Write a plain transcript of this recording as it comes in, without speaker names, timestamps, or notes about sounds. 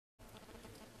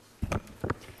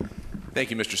Thank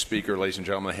you, Mr. Speaker, ladies and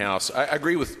gentlemen of the House. I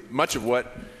agree with much of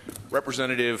what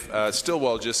Representative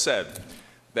Stillwell just said,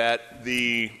 that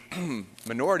the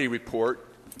minority report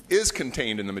is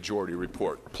contained in the majority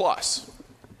report. Plus,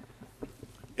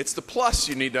 it's the plus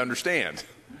you need to understand.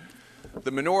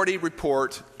 The minority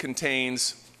report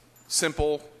contains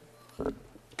simple,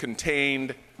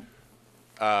 contained,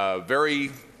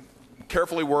 very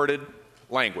carefully worded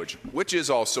language, which is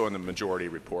also in the majority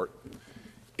report.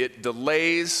 It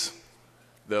delays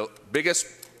the biggest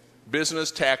business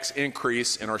tax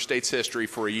increase in our state's history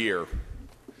for a year.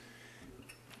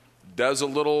 Does a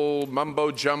little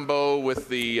mumbo jumbo with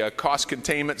the cost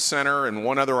containment center and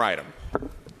one other item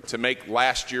to make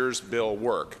last year's bill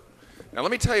work. Now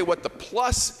let me tell you what the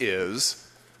plus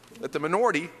is that the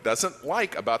minority doesn't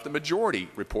like about the majority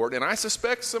report, and I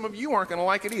suspect some of you aren't going to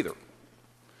like it either.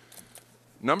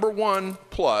 Number one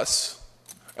plus,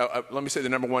 let me say the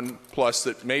number one plus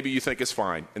that maybe you think is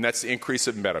fine, and that's the increase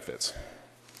in benefits.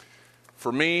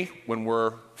 For me, when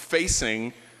we're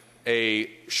facing a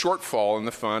shortfall in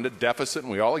the fund, a deficit,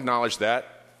 and we all acknowledge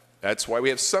that, that's why we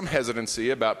have some hesitancy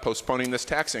about postponing this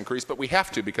tax increase, but we have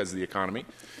to because of the economy.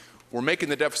 We're making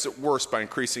the deficit worse by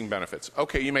increasing benefits.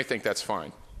 Okay, you may think that's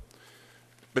fine.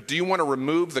 But do you want to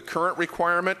remove the current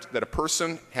requirement that a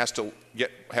person has to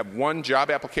have one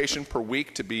job application per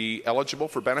week to be eligible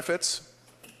for benefits?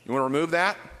 You want to remove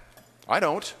that? I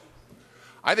don't.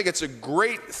 I think it's a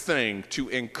great thing to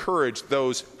encourage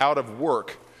those out of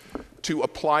work to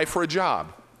apply for a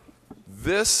job.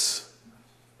 This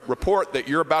report that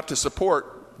you're about to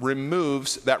support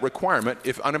removes that requirement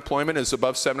if unemployment is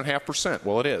above 7.5%.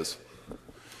 Well, it is.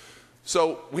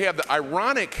 So we have the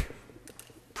ironic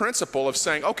principle of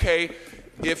saying, okay,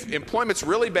 if employment's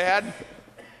really bad,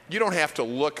 you don't have to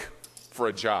look for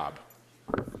a job.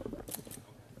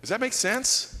 Does that make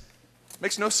sense?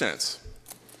 Makes no sense.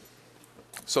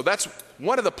 So that's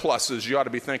one of the pluses you ought to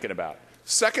be thinking about.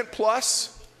 Second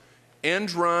plus,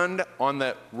 end run on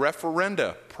the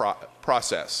referenda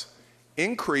process.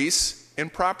 Increase in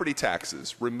property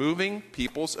taxes, removing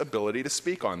people's ability to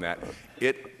speak on that.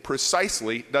 It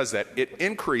precisely does that. It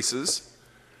increases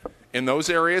in those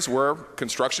areas where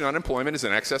construction unemployment is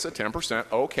in excess of 10%.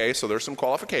 Okay, so there's some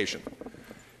qualification.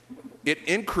 It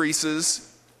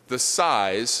increases the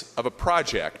size of a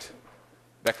project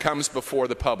that comes before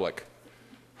the public.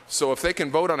 So if they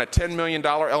can vote on a $10 million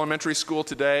elementary school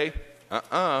today,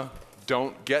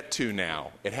 don't get to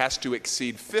now. It has to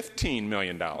exceed $15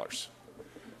 million.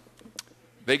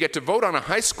 They get to vote on a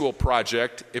high school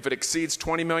project if it exceeds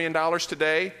 $20 million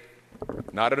today,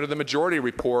 not under the majority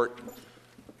report.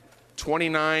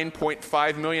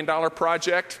 $29.5 million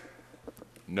project,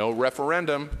 no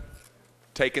referendum,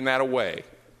 taking that away.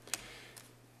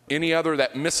 Any other,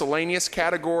 that miscellaneous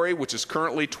category, which is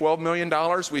currently $12 million,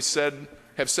 we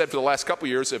have said for the last couple of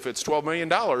years, if it's $12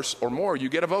 million or more, you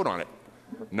get a vote on it.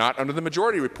 Not under the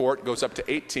majority report, it goes up to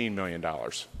 $18 million.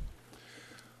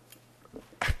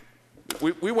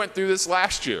 We went through this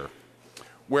last year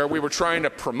where we were trying to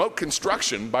promote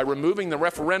construction by removing the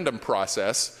referendum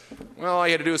process. Well, all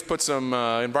you had to do is put some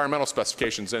environmental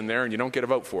specifications in there and you don't get a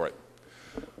vote for it.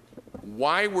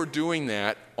 Why we're doing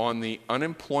that on the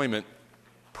unemployment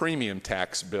premium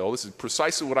tax bill, this is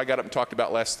precisely what I got up and talked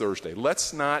about last Thursday.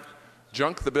 Let's not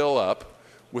junk the bill up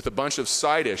with a bunch of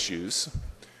side issues,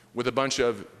 with a bunch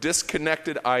of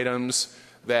disconnected items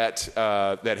that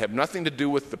have nothing to do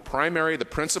with the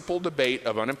principal debate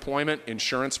of unemployment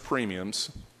insurance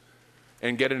premiums,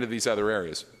 and get into these other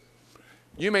areas.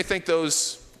 You may think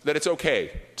that it's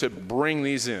okay to bring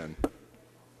these in.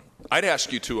 I'd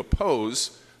ask you to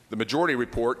oppose the majority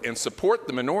report and support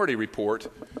the minority report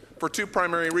for two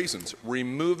primary reasons.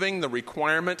 Removing the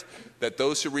requirement that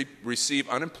those who receive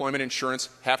unemployment insurance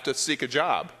have to seek a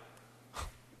job.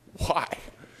 Why?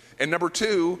 And number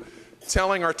two,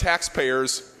 telling our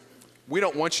taxpayers, we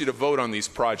don't want you to vote on these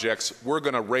projects, we're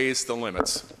going to raise the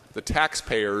limits. The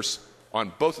taxpayers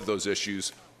on both of those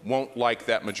issues won't like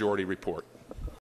that majority report.